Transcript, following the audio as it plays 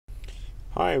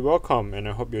Hi, welcome, and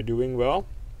I hope you're doing well.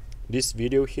 This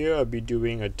video here, I'll be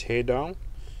doing a teardown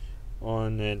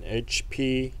on an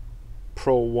HP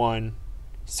ProOne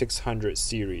 600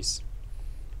 series.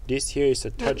 This here is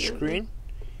a touchscreen,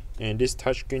 and this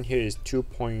touchscreen here is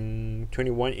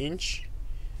 2.21 inch,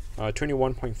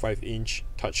 21.5 inch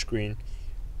touchscreen,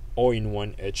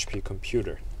 all-in-one HP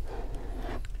computer.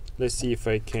 Let's see if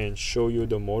I can show you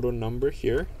the model number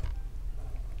here.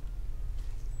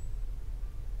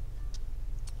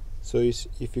 So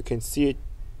if you can see it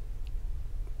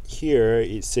here,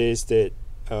 it says that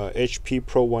HP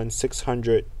ProOne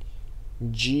 600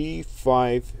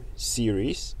 G5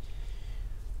 series.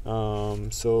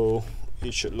 So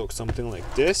it should look something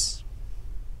like this.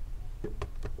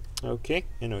 Okay,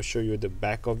 and I'll show you the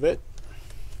back of it.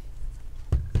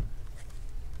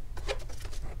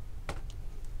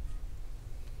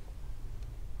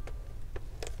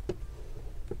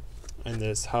 And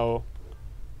that's how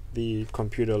the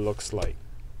computer looks like.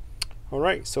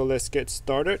 Alright, so let's get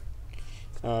started.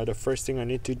 The first thing I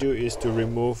need to do is to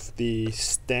remove the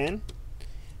stand,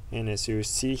 and as you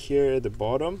see here at the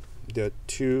bottom, there are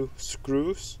two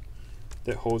screws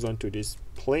that holds onto this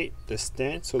plate, the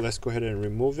stand. So let's go ahead and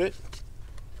remove it.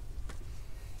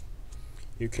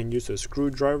 You can use a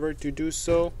screwdriver to do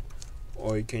so,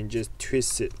 or you can just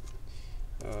twist it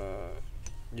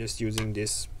just using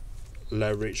this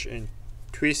leverage and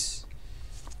twist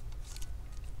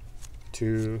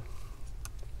to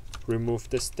remove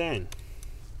the stand.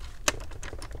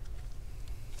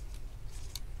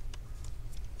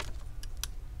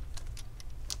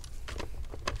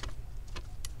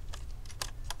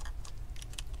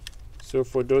 So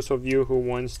for those of you who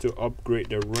wants to upgrade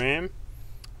the RAM,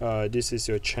 this is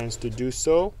your chance to do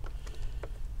so.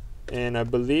 And I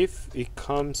believe it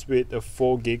comes with a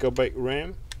 4GB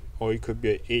RAM, or it could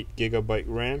be an 8GB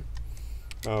RAM.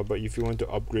 But if you want to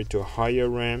upgrade to a higher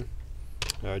RAM,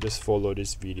 just follow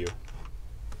this video.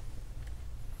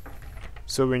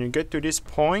 So when you get to this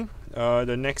point,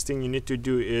 the next thing you need to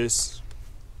do is,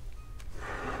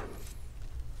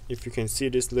 if you can see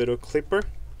this little clipper,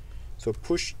 so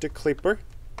push the clipper,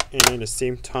 and at the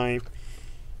same time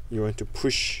you want to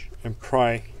push and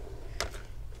pry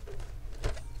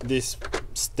this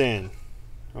stand.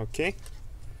 Okay,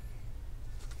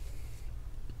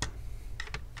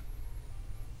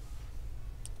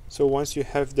 so once you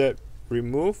have that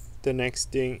removed, the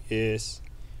next thing is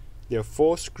there are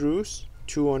 4 screws,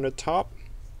 2 on the top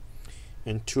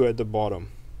and 2 at the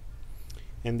bottom,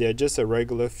 and they're just a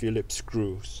regular Phillips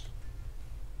screws.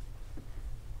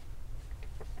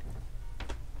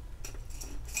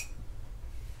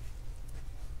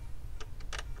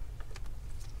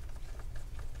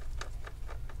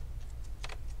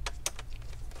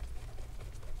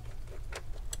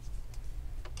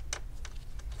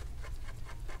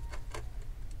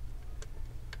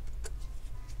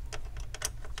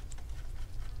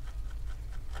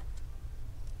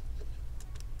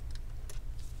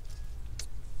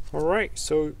 Alright,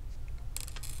 so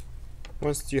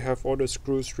once you have all the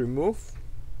screws removed,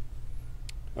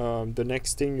 the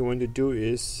next thing you want to do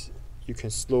is you can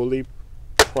slowly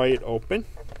pry it open.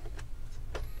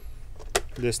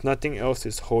 There's nothing else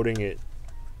is holding it,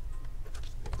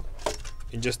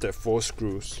 it's just that 4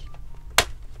 screws.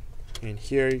 And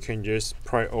here you can just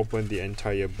pry open the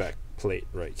entire back plate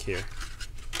right here.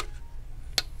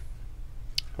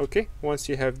 Okay, once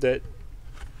you have that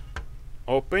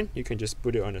open, you can just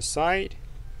put it on the side.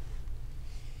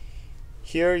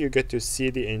 Here you get to see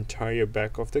the entire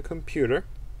back of the computer.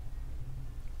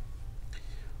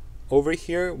 Over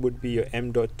here would be your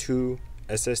M.2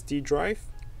 SSD drive,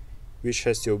 which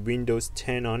has your Windows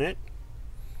 10 on it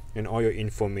and all your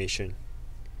information.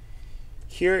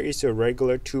 Here is your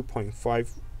regular 2.5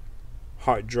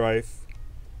 hard drive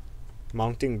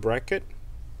mounting bracket.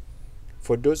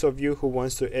 For those of you who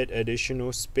wants to add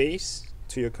additional space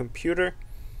to your computer,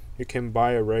 you can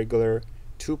buy a regular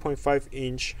 2.5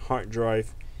 inch hard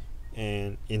drive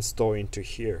and install into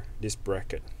here, this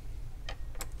bracket.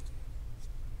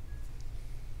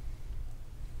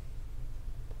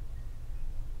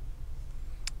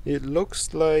 It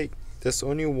looks like there's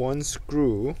only one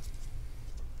screw.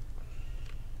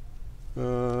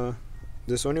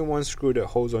 There's only one screw that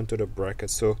holds onto the bracket.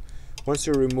 So once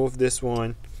you remove this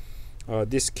one,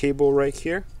 this cable right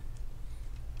here,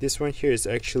 this one here is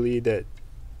actually that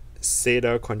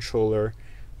SATA controller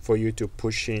for you to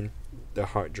push in the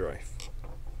hard drive.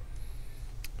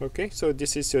 Okay, so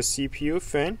this is your CPU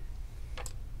fan.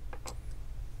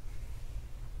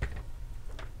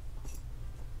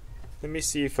 Let me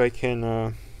see if I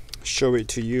can show it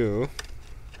to you.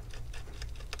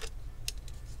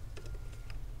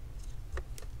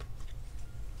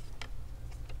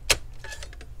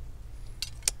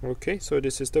 Okay, so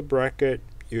this is the bracket.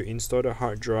 You install the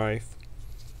hard drive.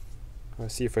 I'll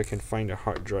see if I can find the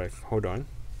hard drive. Hold on.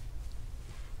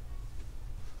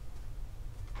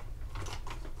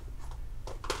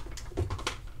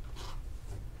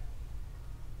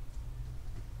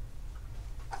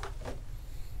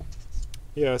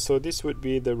 Yeah, so this would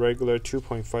be the regular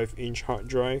 2.5-inch hard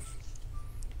drive,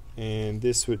 and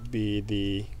this would be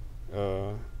the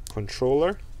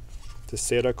controller, the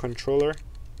SATA controller,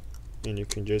 and you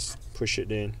can just push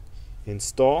it in,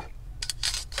 install,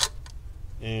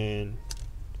 and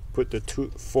put the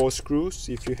 4 screws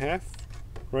if you have,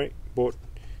 right?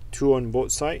 2 on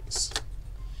both sides,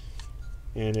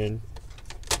 and then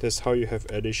that's how you have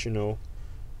additional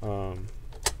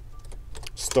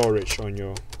storage on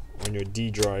your D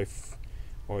drive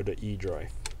or the E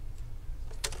drive.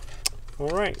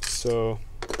 Alright, so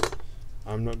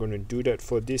I'm not going to do that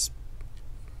for this,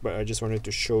 but I just wanted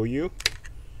to show you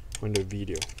on the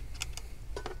video.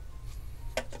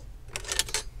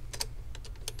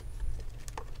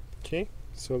 Okay,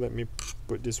 so let me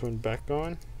put this one back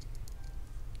on.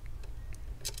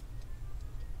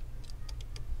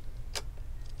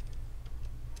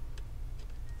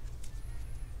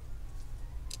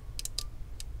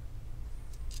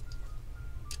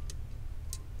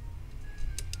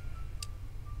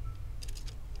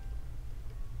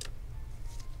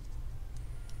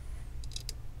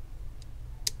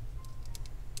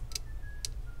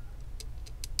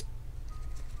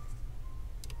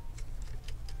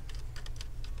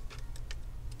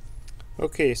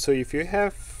 Okay, so if you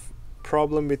have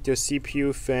problem with your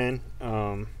CPU fan,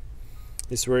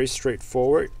 it's very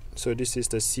straightforward. So this is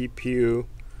the CPU,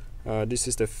 this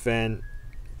is the fan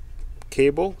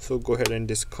cable, so go ahead and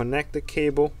disconnect the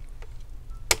cable.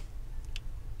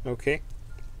 Okay,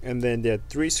 and then there are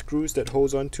 3 screws that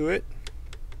holds onto it.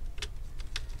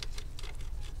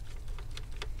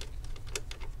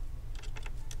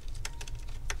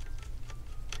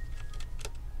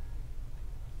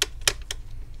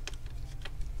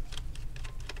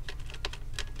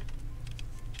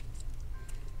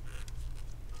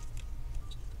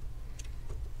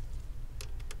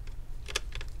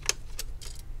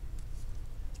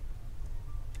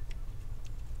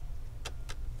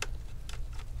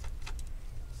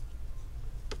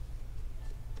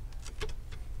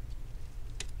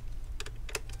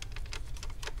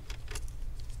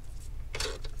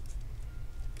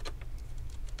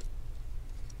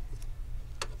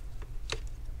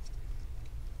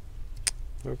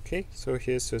 Okay, so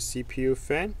here's a CPU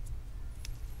fan.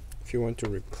 If you want to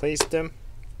replace them,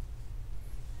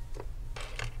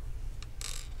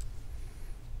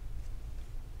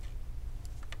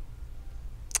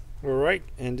 alright,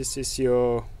 and this is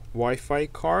your Wi-Fi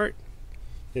card.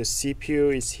 Your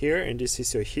CPU is here, and this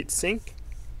is your heatsink.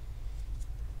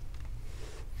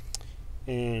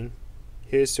 And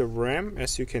here's your RAM.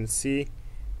 As you can see,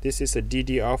 this is a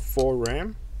DDR4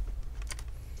 RAM.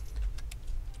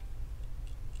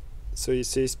 So it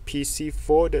says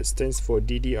PC4, that stands for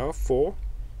DDR4,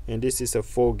 and this is a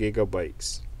 4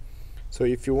 gigabytes. So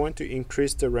if you want to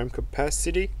increase the RAM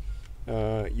capacity,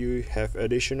 you have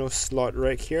additional slot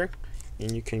right here,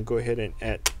 and you can go ahead and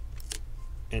add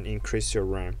and increase your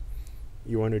RAM.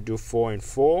 You want to do 4 and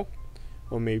 4,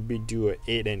 or maybe do a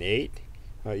 8 and 8,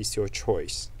 is your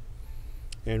choice.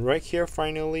 And right here,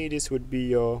 finally, this would be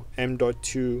your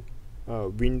M.2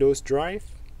 Windows drive.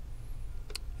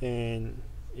 And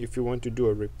if you want to do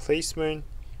a replacement,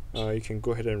 you can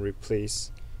go ahead and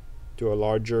replace to a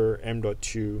larger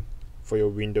M.2 for your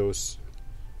Windows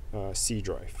C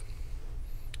drive.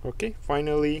 Okay,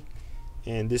 finally,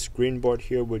 and this green board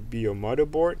here would be your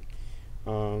motherboard.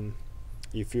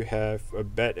 If you have a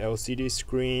bad LCD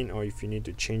screen, or if you need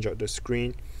to change out the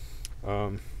screen,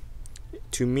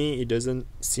 to me it doesn't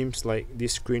seems like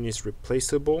this screen is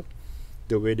replaceable.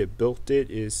 The way they built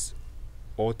it is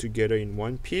all together in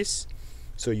one piece.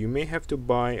 So you may have to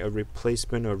buy a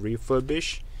replacement or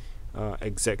refurbish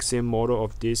exact same model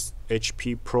of this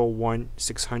HP ProOne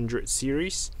 600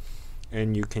 series,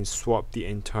 and you can swap the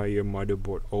entire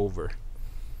motherboard over.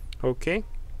 Okay,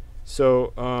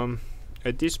 so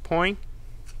at this point,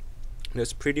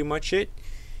 that's pretty much it.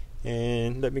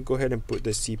 And let me go ahead and put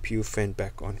the CPU fan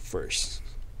back on first.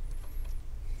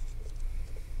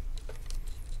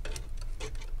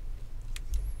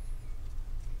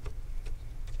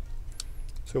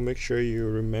 So make sure you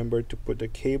remember to put the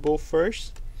cable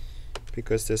first,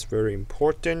 because that's very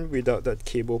important. Without that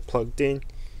cable plugged in,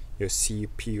 your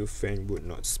CPU fan would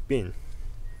not spin.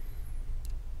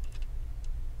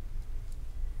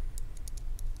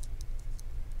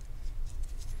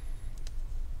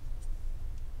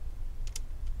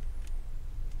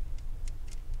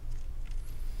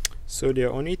 So there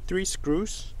are only 3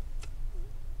 screws.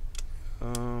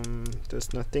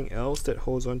 There's nothing else that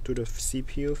holds onto the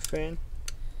CPU fan,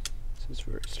 so it's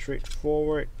very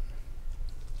straightforward.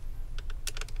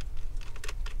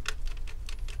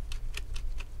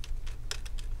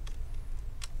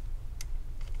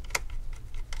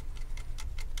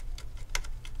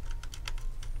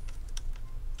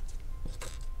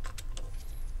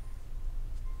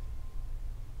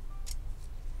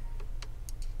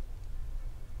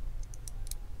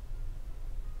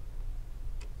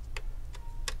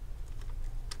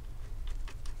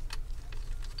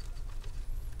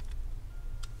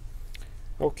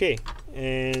 Okay,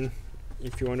 and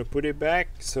if you want to put it back,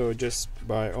 so just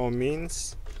by all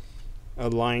means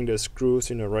align the screws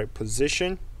in the right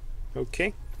position.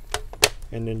 Okay,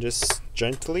 and then just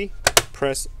gently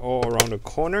press all around the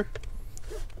corner,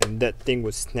 and that thing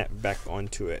would snap back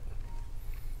onto it.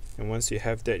 And once you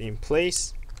have that in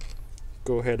place,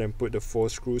 go ahead and put the 4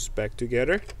 screws back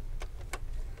together.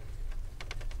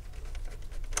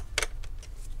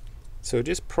 So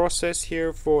this process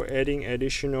here for adding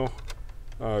additional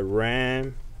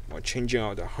RAM, or changing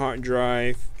out the hard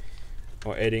drive,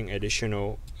 or adding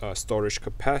additional storage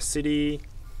capacity,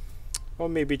 or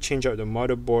maybe change out the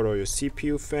motherboard or your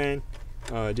CPU fan,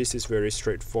 this is very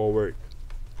straightforward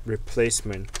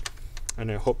replacement,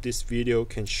 and I hope this video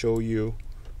can show you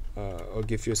or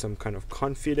give you some kind of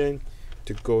confidence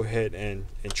to go ahead and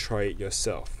try it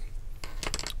yourself.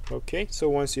 Okay, so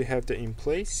once you have that in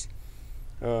place,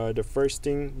 the first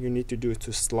thing you need to do is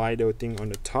to slide the thing on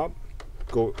the top,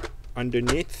 go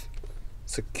underneath,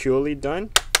 securely done,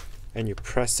 and you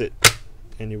press it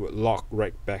and it will lock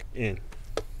right back in.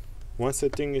 Once the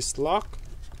thing is locked,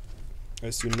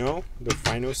 as you know, the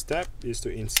final step is to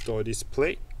install this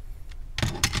plate.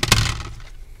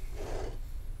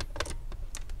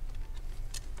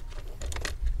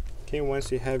 Okay,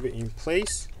 once you have it in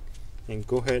place, and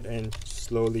go ahead and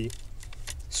slowly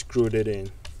screw it in,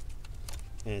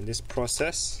 and this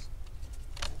process,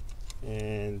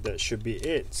 and that should be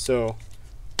it. So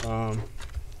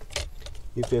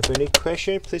if you have any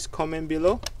question, please comment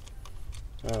below.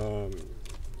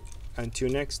 Until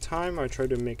next time, I'll try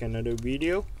to make another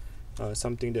video,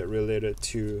 something that related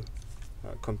to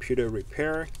computer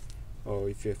repair, or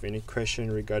if you have any question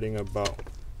regarding about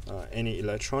any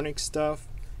electronic stuff,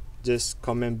 just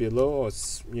comment below, or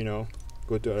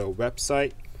go to our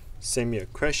website, send me a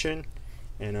question,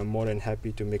 and I'm more than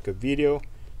happy to make a video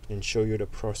and show you the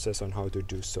process on how to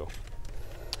do so.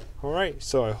 Alright,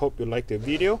 so I hope you liked the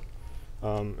video,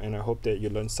 and I hope that you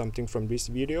learned something from this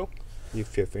video.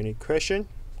 If you have any question,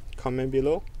 comment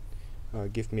below,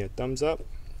 give me a thumbs up,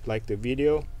 like the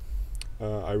video.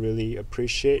 I really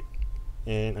appreciate,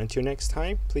 and until next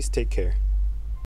time, please take care.